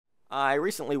I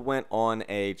recently went on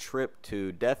a trip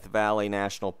to Death Valley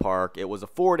National Park. It was a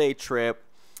 4-day trip,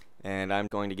 and I'm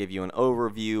going to give you an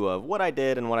overview of what I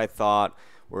did and what I thought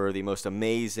were the most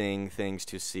amazing things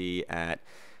to see at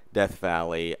Death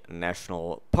Valley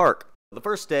National Park. The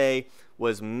first day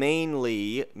was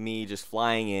mainly me just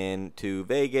flying in to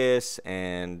Vegas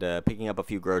and picking up a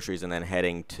few groceries and then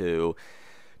heading to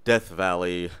Death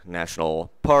Valley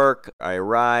National Park. I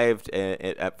arrived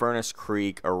at Furnace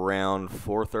Creek around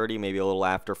 4:30, maybe a little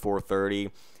after 4:30,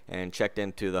 and checked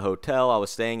into the hotel. I was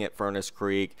staying at Furnace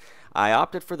Creek. I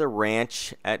opted for the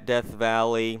ranch at Death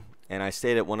Valley, and I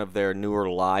stayed at one of their newer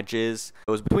lodges.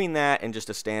 It was between that and just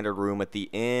a standard room at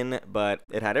the inn, but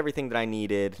it had everything that I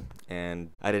needed, and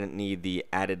I didn't need the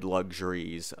added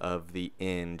luxuries of the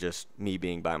inn, just me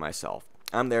being by myself.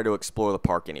 I'm there to explore the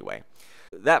park anyway.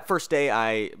 That first day,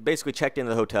 I basically checked into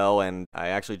the hotel, and I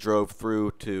actually drove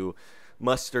through to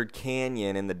Mustard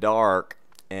Canyon in the dark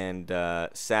and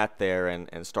sat there and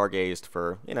stargazed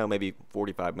for, maybe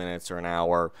 45 minutes or an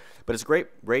hour. But it's a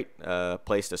great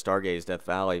place to stargaze, Death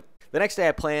Valley. The next day,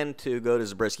 I planned to go to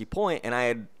Zabriskie Point, and I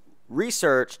had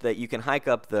researched that you can hike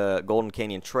up the Golden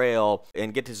Canyon Trail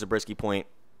and get to Zabriskie Point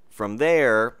from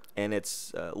there, and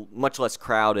it's much less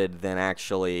crowded than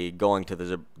actually going to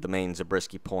the main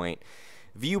Zabriskie Point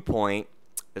viewpoint.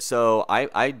 So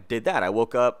I did that. I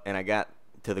woke up and I got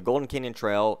to the Golden Canyon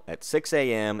Trail at 6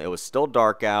 a.m. It was still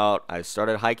dark out. I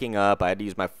started hiking up. I had to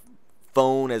use my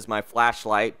phone as my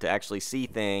flashlight to actually see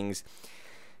things,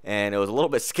 and it was a little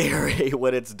bit scary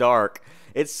when it's dark.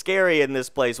 It's scary in this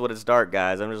place when it's dark,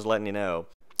 guys. I'm just letting you know.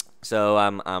 So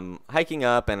I'm hiking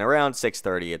up, and around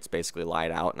 6:30 it's basically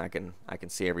light out, and I can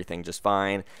see everything just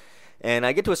fine. And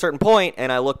I get to a certain point,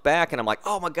 and I look back, and I'm like,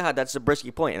 oh my God, that's Zabriskie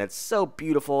Point, and it's so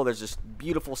beautiful. There's this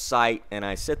beautiful sight, and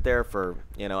I sit there for,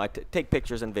 I take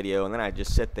pictures and video, and then I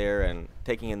just sit there and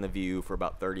taking in the view for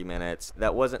about 30 minutes.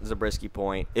 That wasn't Zabriskie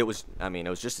Point. It was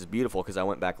just as beautiful because I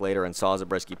went back later and saw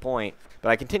Zabriskie Point. But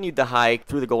I continued the hike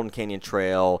through the Golden Canyon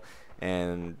Trail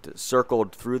and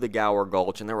circled through the Gower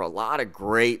Gulch, and there were a lot of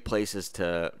great places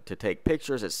to take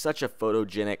pictures. It's such a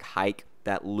photogenic hike,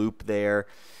 that loop there.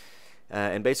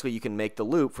 And basically, you can make the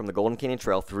loop from the Golden Canyon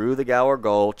Trail through the Gower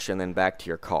Gulch and then back to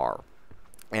your car.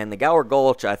 And the Gower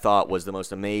Gulch, I thought, was the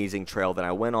most amazing trail that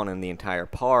I went on in the entire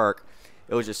park.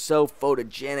 It was just so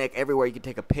photogenic. Everywhere you could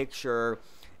take a picture,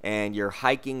 and you're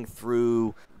hiking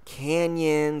through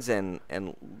canyons and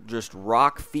just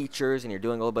rock features, and you're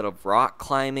doing a little bit of rock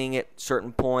climbing at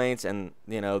certain points. And,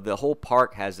 the whole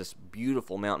park has this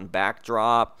beautiful mountain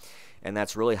backdrop, and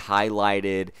that's really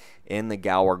highlighted in the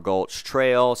Gower Gulch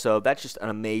Trail. So that's just an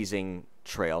amazing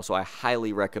trail. So I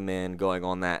highly recommend going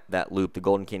on that loop, the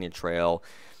Golden Canyon Trail,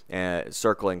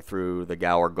 circling through the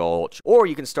Gower Gulch. Or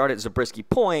you can start at Zabriskie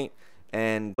Point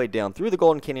and way down through the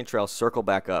Golden Canyon Trail, circle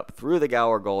back up through the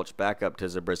Gower Gulch, back up to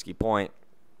Zabriskie Point.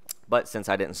 But since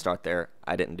I didn't start there,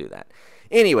 I didn't do that.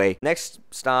 Anyway, next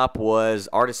stop was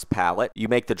Artist Palette. You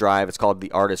make the drive. It's called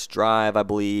the Artist Drive, I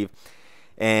believe.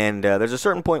 And there's a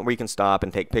certain point where you can stop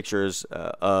and take pictures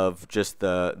of just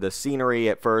the scenery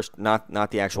at first,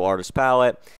 not the actual artist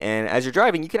palette. And as you're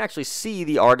driving, you can actually see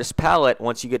the artist palette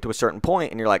once you get to a certain point,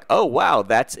 and you're like, oh wow,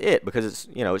 that's it, because it's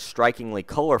it's strikingly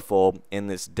colorful in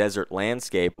this desert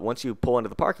landscape. Once you pull into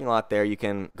the parking lot there, you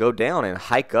can go down and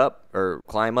hike up or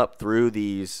climb up through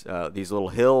these little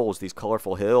hills, these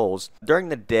colorful hills. During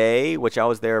the day, which I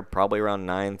was there probably around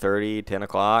 9:30, 10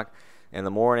 o'clock. In the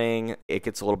morning, it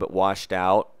gets a little bit washed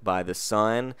out by the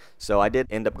sun. So I did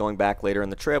end up going back later in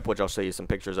the trip, which I'll show you some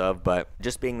pictures of. But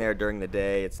just being there during the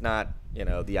day, it's not,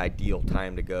 the ideal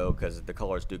time to go because the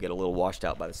colors do get a little washed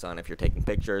out by the sun if you're taking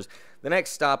pictures. The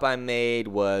next stop I made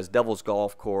was Devil's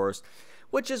Golf Course,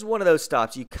 which is one of those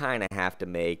stops you kind of have to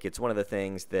make. It's one of the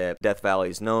things that Death Valley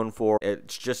is known for.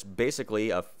 It's just basically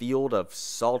a field of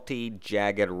salty,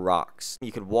 jagged rocks.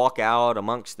 You could walk out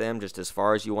amongst them just as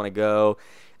far as you want to go.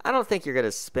 I don't think you're going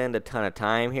to spend a ton of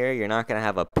time here. You're not going to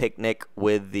have a picnic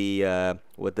with the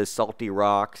salty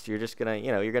rocks. You're just going to,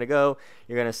 you're going to go,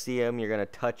 you're going to see them, you're going to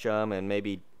touch them, and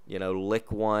maybe,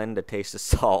 lick one to taste the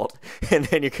salt, and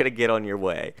then you're going to get on your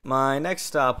way. My next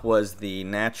stop was the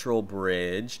Natural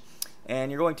Bridge, and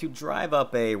you're going to drive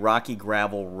up a rocky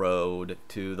gravel road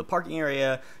to the parking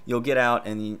area. You'll get out,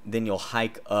 and then you'll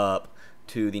hike up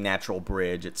to the Natural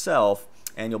Bridge itself.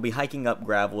 And you'll be hiking up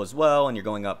gravel as well, and you're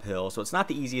going uphill. So it's not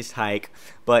the easiest hike,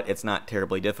 but it's not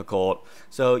terribly difficult.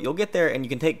 So you'll get there, and you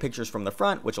can take pictures from the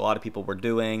front, which a lot of people were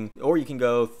doing. Or you can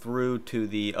go through to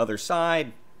the other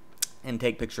side and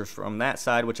take pictures from that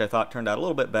side, which I thought turned out a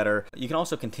little bit better. You can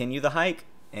also continue the hike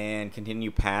and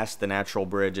continue past the Natural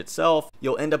Bridge itself.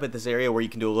 You'll end up at this area where you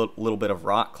can do a little bit of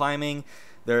rock climbing.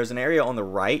 There's an area on the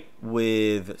right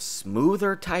with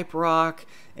smoother type rock,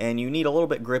 and you need a little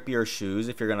bit grippier shoes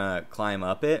if you're gonna climb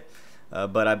up it.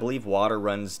 But I believe water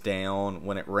runs down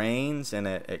when it rains, and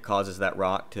it causes that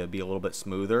rock to be a little bit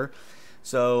smoother.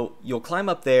 So you'll climb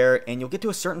up there, and you'll get to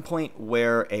a certain point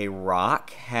where a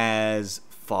rock has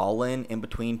fallen in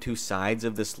between two sides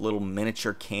of this little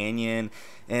miniature canyon,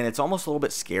 and it's almost a little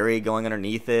bit scary going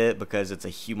underneath it because it's a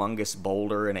humongous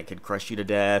boulder and it could crush you to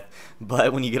death.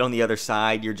 But when you get on the other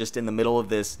side, you're just in the middle of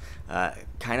this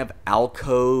kind of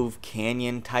alcove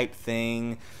canyon type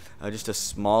thing. Just a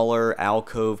smaller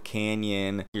alcove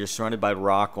canyon. You're surrounded by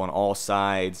rock on all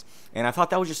sides, and I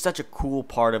thought that was just such a cool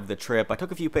part of the trip. I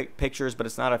took a few pictures, but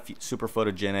it's not a super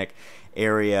photogenic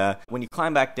area. When you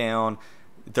climb back down,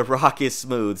 the rock is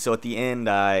smooth, so at the end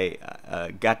I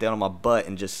got down on my butt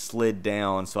and just slid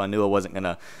down, so I knew I wasn't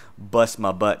gonna bust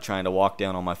my butt trying to walk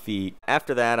down on my feet.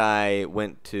 After that, I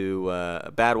went to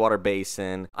Badwater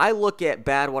Basin. I look at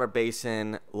Badwater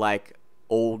Basin like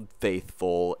Old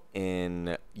Faithful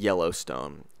in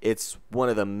Yellowstone. It's one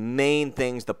of the main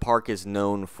things the park is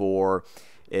known for.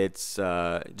 It's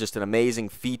just an amazing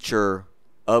feature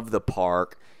of the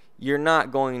park. You're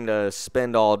not going to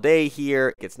spend all day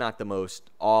here. It's not the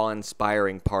most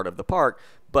awe-inspiring part of the park,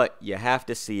 but you have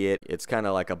to see it. It's kind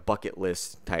of like a bucket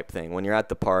list type thing. When you're at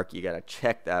the park, you got to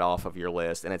check that off of your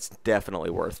list, and it's definitely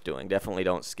worth doing. Definitely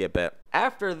don't skip it.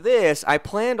 After this, I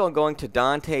planned on going to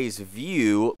Dante's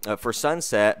View for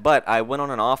sunset, but I went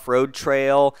on an off-road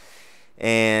trail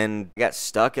and got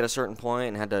stuck at a certain point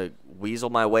and had to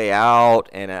weasel my way out,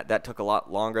 and that took a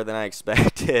lot longer than I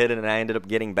expected, and I ended up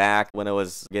getting back when it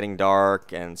was getting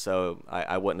dark, and so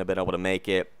I wouldn't have been able to make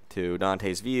it to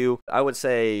Dante's View. I would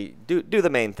say do the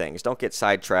main things. Don't get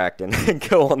sidetracked and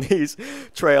go on these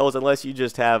trails unless you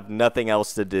just have nothing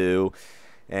else to do,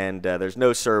 and there's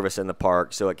no service in the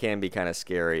park, so it can be kind of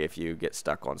scary if you get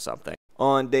stuck on something.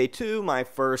 On day 2, my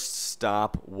first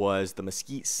stop was the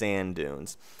Mesquite Sand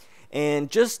Dunes.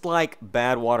 And just like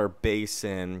Badwater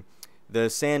Basin, the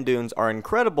sand dunes are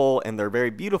incredible and they're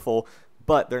very beautiful,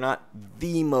 but they're not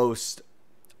the most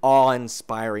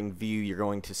awe-inspiring view you're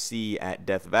going to see at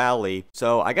Death Valley.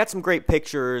 So I got some great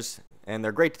pictures, and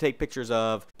they're great to take pictures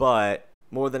of, but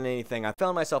more than anything, I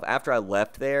found myself after I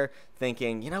left there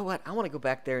thinking, you know what, I want to go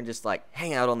back there and just like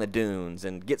hang out on the dunes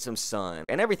and get some sun.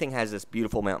 And everything has this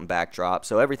beautiful mountain backdrop,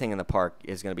 so everything in the park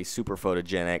is going to be super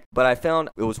photogenic. But I found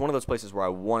it was one of those places where I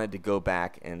wanted to go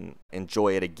back and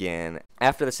enjoy it again.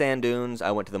 After the sand dunes,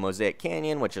 I went to the Mosaic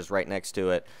Canyon, which is right next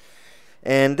to it.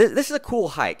 And this is a cool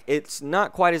hike. It's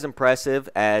not quite as impressive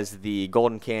as the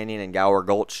Golden Canyon and Gower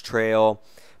Gulch Trail,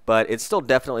 but it's still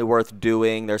definitely worth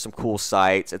doing. There's some cool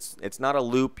sights. It's not a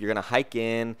loop. You're going to hike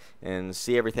in and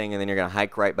see everything, and then you're going to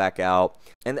hike right back out.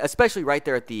 And especially right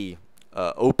there at the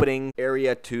opening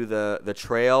area to the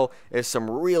trail is some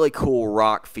really cool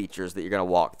rock features that you're going to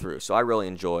walk through. So I really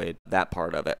enjoyed that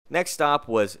part of it. Next stop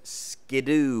was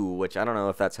Skidoo, which I don't know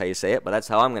if that's how you say it, but that's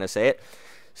how I'm going to say it.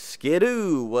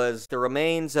 Skidoo was the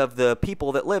remains of the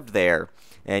people that lived there,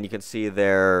 and you can see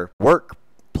their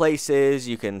workplaces,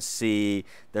 you can see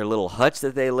their little huts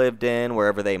that they lived in,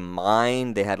 wherever they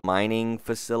mined. They had mining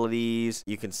facilities.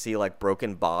 You can see like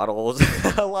broken bottles,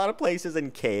 a lot of places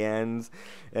in cans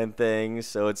and things.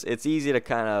 So it's easy to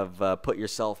kind of put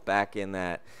yourself back in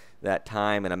that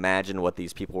time and imagine what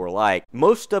these people were like.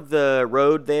 Most of the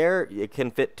road there, it can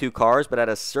fit 2 cars, but at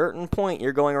a certain point,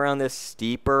 you're going around this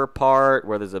steeper part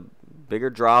where there's a bigger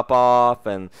drop off,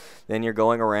 and then you're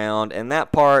going around, and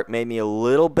that part made me a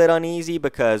little bit uneasy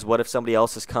because what if somebody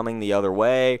else is coming the other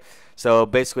way? So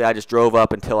basically I just drove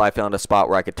up until I found a spot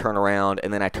where I could turn around,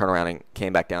 and then I turned around and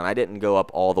came back down. I didn't go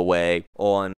up all the way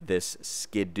on this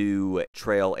Skidoo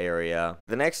trail area.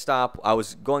 The next stop, I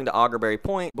was going to Augerberry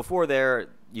Point. Before there,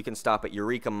 you can stop at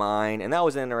Eureka Mine, and that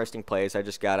was an interesting place. I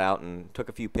just got out and took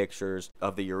a few pictures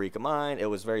of the Eureka Mine. It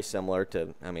was very similar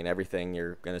to, I mean, everything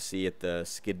you're going to see at the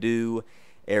Skidoo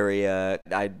area.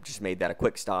 I just made that a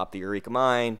quick stop, the Eureka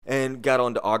Mine, and got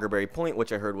on to Augerberry Point,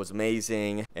 which I heard was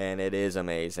amazing, and it is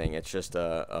amazing. It's just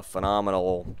a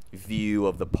phenomenal view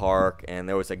of the park, and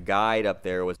there was a guide up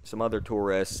there with some other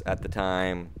tourists at the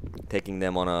time, taking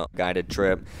them on a guided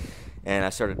trip. And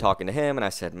I started talking to him, and I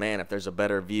said, man, if there's a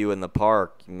better view in the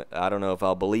park, I don't know if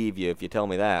I'll believe you if you tell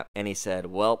me that. And he said,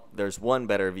 well, there's one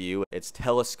better view. It's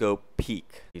Telescope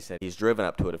Peak. He said he's driven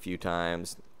up to it a few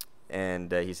times,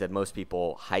 and he said most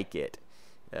people hike it.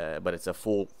 But it's a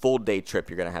full day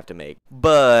trip you're going to have to make.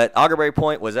 But Augerberry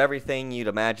Point was everything you'd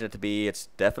imagine it to be. It's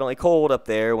definitely cold up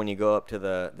there when you go up to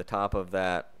the top of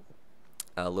that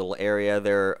little area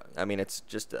there. I mean, it's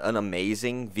just an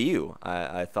amazing view.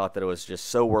 I thought that it was just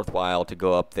so worthwhile to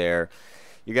go up there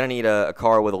you're going to need a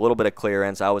car with a little bit of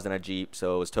clearance. I was in a Jeep,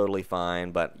 so it was totally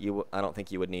fine, but I don't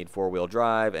think you would need four-wheel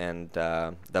drive, and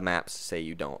the maps say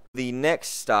you don't. The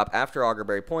next stop after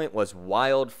Augerberry Point was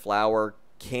Wildflower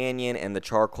Canyon and the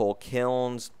charcoal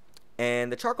kilns.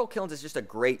 And the charcoal kilns is just a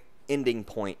great ending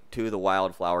point to the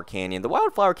Wildflower Canyon. The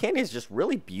Wildflower Canyon is just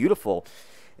really beautiful.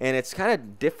 And it's kind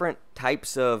of different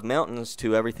types of mountains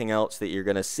to everything else that you're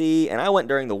going to see. And I went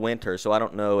during the winter, so I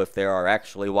don't know if there are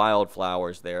actually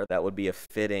wildflowers there. That would be a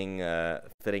fitting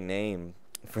name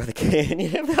for the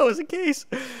canyon if that was the case.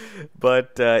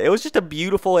 But it was just a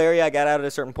beautiful area. I got out at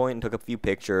a certain point and took a few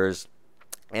pictures.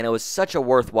 And it was such a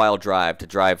worthwhile drive to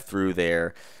drive through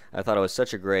there. I thought it was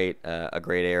such a great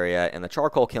area. And the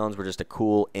charcoal kilns were just a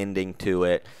cool ending to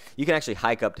it. You can actually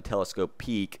hike up to Telescope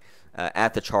Peak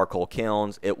at the charcoal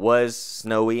kilns. It was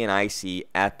snowy and icy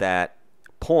at that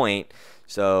point,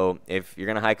 so if you're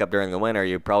going to hike up during the winter,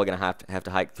 you're probably going to have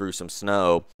to hike through some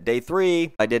snow. Day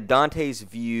 3, I did Dante's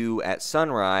View at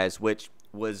sunrise, which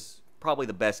was probably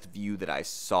the best view that I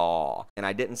saw. And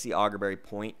I didn't see Augerberry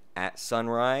Point at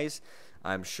sunrise.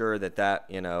 I'm sure that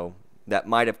that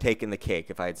might have taken the cake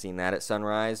if I had seen that at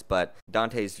sunrise, but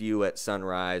Dante's View at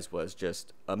sunrise was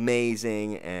just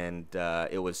amazing, and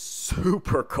it was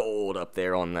super cold up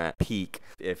there on that peak.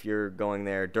 If you're going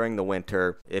there during the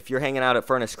winter, if you're hanging out at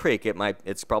Furnace Creek,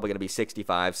 it's probably going to be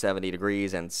 65, 70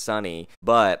 degrees and sunny,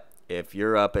 but if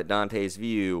you're up at Dante's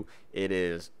View, it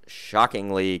is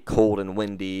shockingly cold and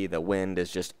windy. The wind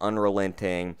is just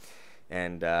unrelenting.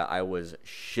 And I was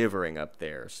shivering up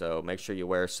there, so make sure you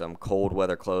wear some cold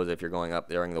weather clothes if you're going up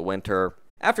during the winter.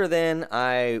 After then,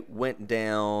 I went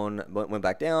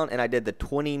back down, and I did the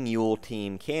 20 Mule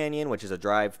Team Canyon, which is a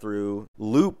drive-through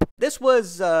loop. This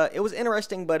was, it was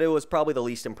interesting, but it was probably the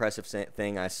least impressive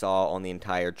thing I saw on the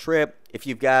entire trip. If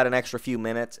you've got an extra few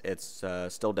minutes, it's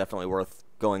still definitely worth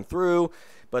going through,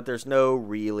 but there's no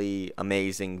really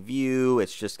amazing view.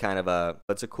 It's just kind of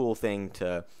it's a cool thing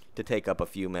to take up a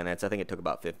few minutes. I think it took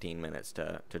about 15 minutes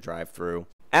to drive through.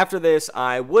 After this,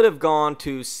 I would have gone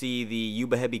to see the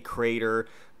Ubehebe Crater,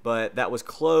 but that was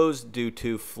closed due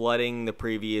to flooding the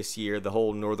previous year. The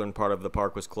whole northern part of the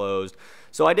park was closed.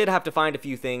 So I did have to find a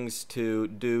few things to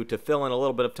do to fill in a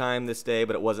little bit of time this day,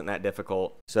 but it wasn't that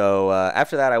difficult. So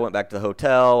after that, I went back to the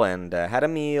hotel and had a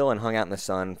meal and hung out in the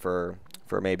sun for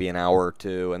maybe an hour or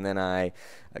two, and then I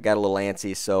got a little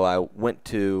antsy, so I went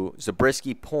to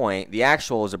Zabriskie Point, the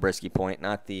actual Zabriskie Point,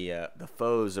 not the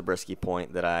faux Zabriskie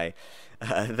Point that I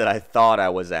thought I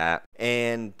was at,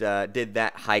 and did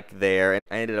that hike there. And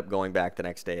I ended up going back the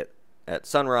next day at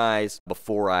sunrise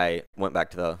before I went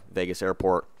back to the Vegas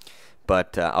airport.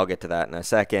 But I'll get to that in a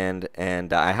second.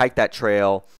 And I hiked that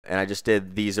trail, and I just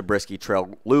did the Zabriskie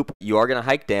Trail loop. You are going to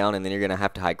hike down, and then you're going to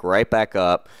have to hike right back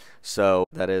up. So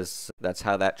that's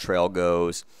how that trail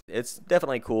goes. It's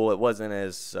definitely cool. It wasn't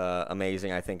as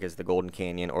amazing, I think, as the Golden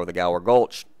Canyon or the Gower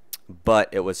Gulch, but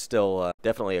it was still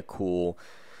definitely a cool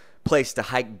place to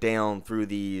hike down through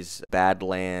these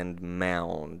Badland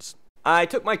mounds. I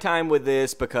took my time with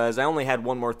this because I only had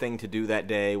one more thing to do that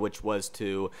day, which was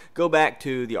to go back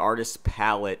to the Artist's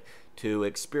Palette to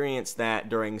experience that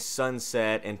during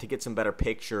sunset and to get some better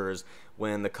pictures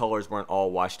when the colors weren't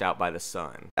all washed out by the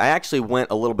sun. I actually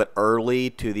went a little bit early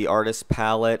to the Artist's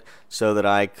Palette so that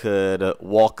I could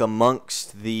walk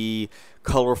amongst the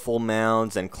colorful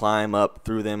mounds and climb up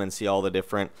through them and see all the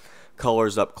different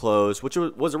colors up close, which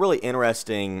was a really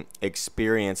interesting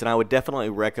experience, and I would definitely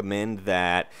recommend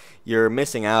that. You're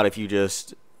missing out if you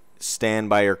just stand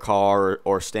by your car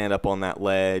or stand up on that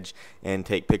ledge and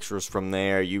take pictures from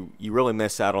there. You really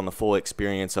miss out on the full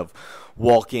experience of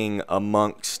walking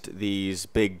amongst these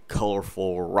big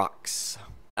colorful rocks.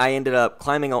 I ended up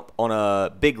climbing up on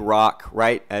a big rock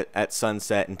right at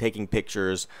sunset and taking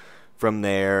pictures from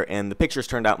there, and the pictures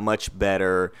turned out much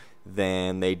better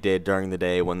than they did during the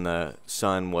day when the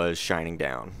sun was shining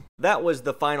down. That was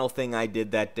the final thing I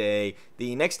did that day.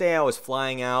 The next day I was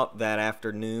flying out that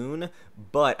afternoon,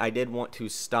 but I did want to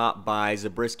stop by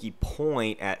Zabriskie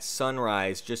Point at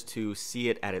sunrise just to see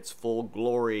it at its full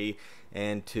glory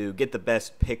and to get the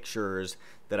best pictures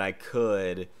that I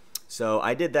could. So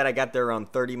I did that. I got there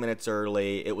around 30 minutes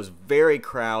early. It was very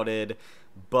crowded,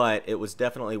 but it was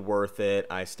definitely worth it.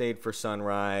 I stayed for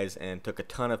sunrise and took a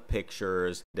ton of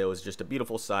pictures. It was just a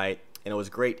beautiful sight, and it was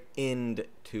a great end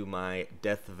to my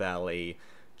Death Valley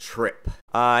trip.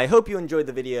 I hope you enjoyed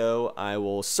the video. I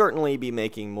will certainly be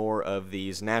making more of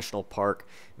these national park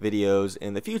videos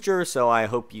in the future, so I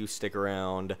hope you stick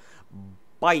around.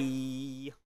 Bye!